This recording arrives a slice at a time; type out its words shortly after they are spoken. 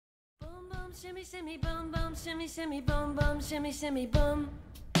shimmy, shimmy, boom, boom, shimmy, shimmy, boom, boom, shimmy, shimmy, boom.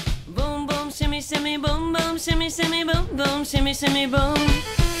 Boom, boom, shimmy, shimmy, boom, boom, shimmy, shimmy, boom, boom, shimmy, shimmy, boom.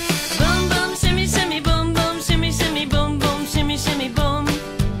 Boom, boom, shimmy, shimmy, boom, boom, shimmy, shimmy, boom, boom, shimmy, shimmy, boom.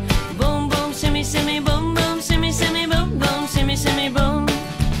 Boom, boom, shimmy, shimmy, boom, boom, shimmy, shimmy, boom, boom, shimmy, shimmy, boom.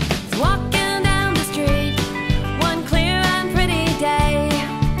 Walking down the street, one clear and pretty day,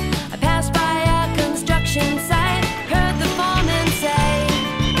 I passed by a construction site, heard the foreman say,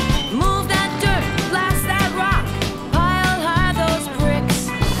 move that dirt, blast that rock, pile high those bricks.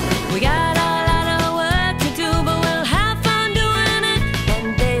 We got a lot of work to do, but we'll have fun doing it.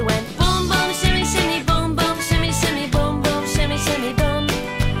 And they went boom, boom, shimmy, shimmy, boom, boom, shimmy, shimmy, boom, boom, shimmy, shimmy, boom.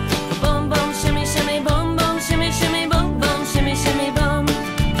 Boom, boom, shimmy, shimmy, boom, boom, shimmy, shimmy, boom, boom, shimmy, shimmy, boom.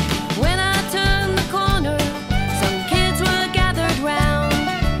 When I turned the corner, some kids were gathered round.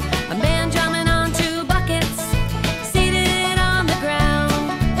 A man drumming on two buckets, seated on the ground.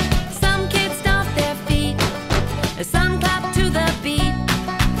 Some kids stomped their feet, some clapped to the beat,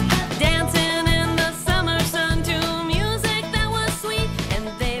 dancing in the summer sun to music that was sweet. And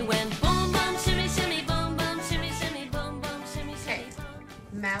they went boom, boom, shimmy, shimmy, boom, boom, shimmy, shimmy, boom, boom, shimmy, shimmy, boom.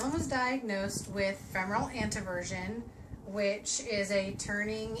 Madeleine was diagnosed with femoral anteversion, which is a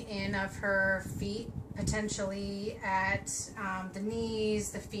turning in of her feet, potentially at the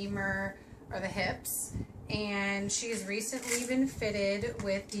knees, the femur, or the hips. And she's recently been fitted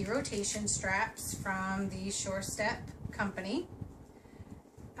with the rotation straps from the Sure Step company.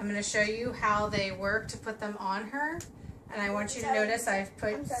 I'm going to show you how they work to put them on her. And I want you to notice I've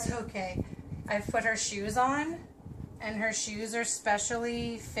put her shoes on, and her shoes are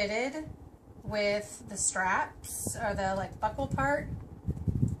specially fitted with the straps, or the buckle part,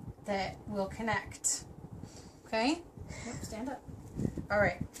 that will connect. Okay? Yep, stand up. All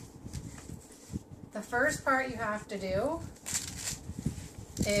right. The first part you have to do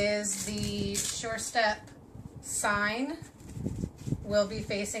is the Sure Step sign will be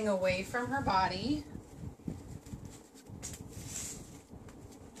facing away from her body.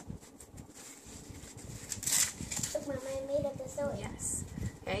 Look, Mama, I made up the sewing. Yes.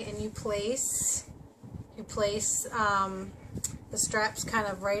 Okay, and you place the straps kind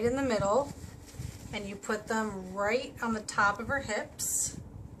of right in the middle, and you put them right on the top of her hips.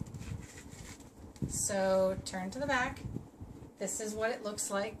 So turn to the back. This is what it looks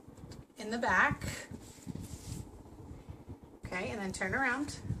like in the back. Okay, and then turn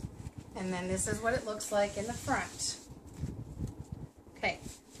around. And then this is what it looks like in the front. Okay,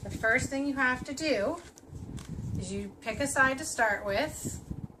 the first thing you have to do is you pick a side to start with,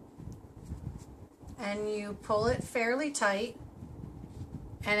 and you pull it fairly tight,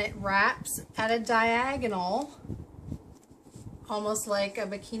 and it wraps at a diagonal, almost like a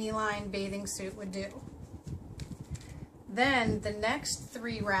bikini line bathing suit would do. Then the next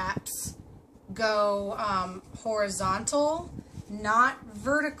three wraps go horizontal, not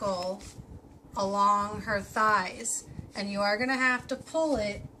vertical, along her thighs. And you are going to have to pull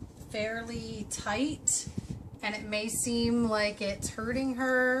it fairly tight, and it may seem like it's hurting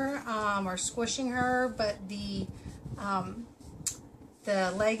her or squishing her, but the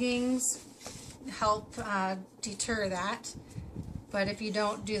leggings help deter that. But if you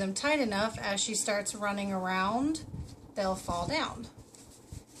don't do them tight enough, as she starts running around, they'll fall down.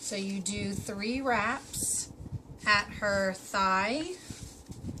 So you do 3 wraps at her thigh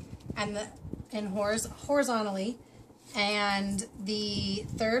and horizontally, and the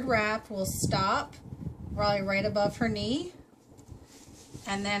third wrap will stop probably right above her knee,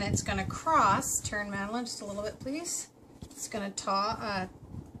 and then it's going to cross. Turn, Madeleine, just a little bit, please. It's going to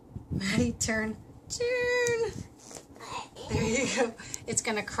Maddie, turn. There you go. It's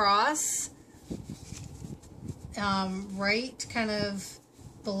going to cross right kind of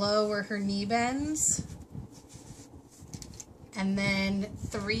below where her knee bends, and then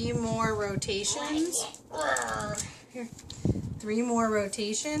 3 more rotations. Here. 3 more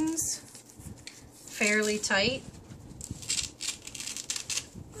rotations, fairly tight,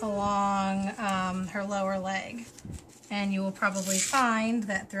 along her lower leg. And you will probably find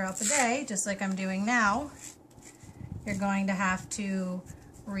that throughout the day, just like I'm doing now, you're going to have to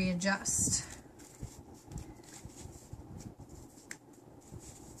readjust.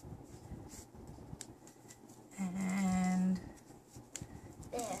 And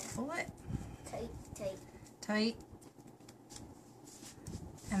pull it tight,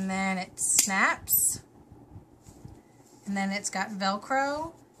 and then it snaps, and then it's got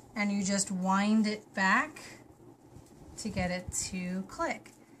Velcro, and you just wind it back to get it to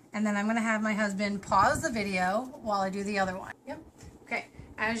click. And then I'm going to have my husband pause the video while I do the other one. Yep. Okay,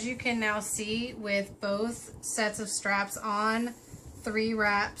 as you can now see, with both sets of straps on, 3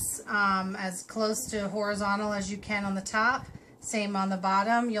 wraps as close to horizontal as you can on the top. Same on the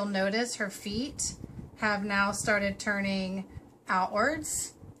bottom. You'll notice her feet have now started turning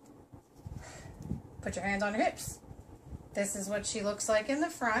outwards. Put your hands on your hips. This is what she looks like in the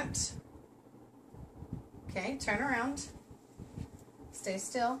front. Okay, turn around. Stay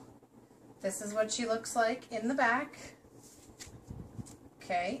still. This is what she looks like in the back.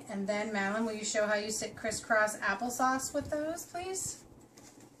 Okay, and then Madeleine, will you show how you sit crisscross applesauce with those, please?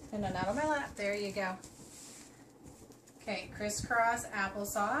 And not on my lap. There you go. Okay, crisscross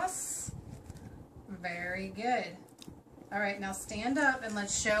applesauce. Very good. All right, now stand up and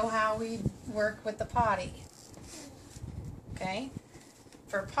let's show how we work with the potty. Okay,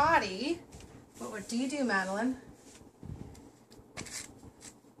 for potty, what do you do, Madeleine?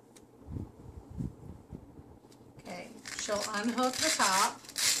 Okay, she'll unhook the top.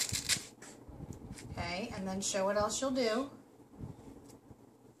 Okay, and then show what else she'll do.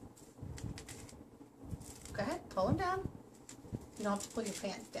 Go ahead, pull them down. You don't have to pull your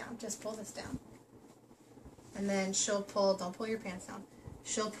pants down, just pull this down. And then she'll pull, don't pull your pants down.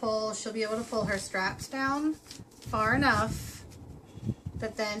 She'll be able to pull her straps down far enough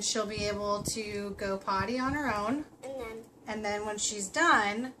that then she'll be able to go potty on her own. And then when she's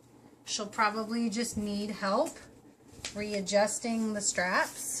done, she'll probably just need help readjusting the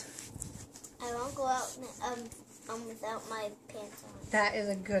straps. I won't go out without my pants on. That is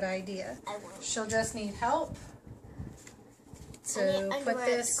a good idea. I won't. She'll just need help to put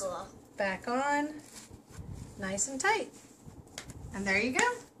this back on nice and tight. And there you go.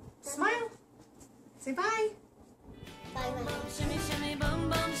 Smile. Say bye. Bye, Shimmy, shimmy, bum,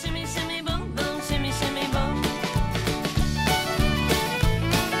 bum.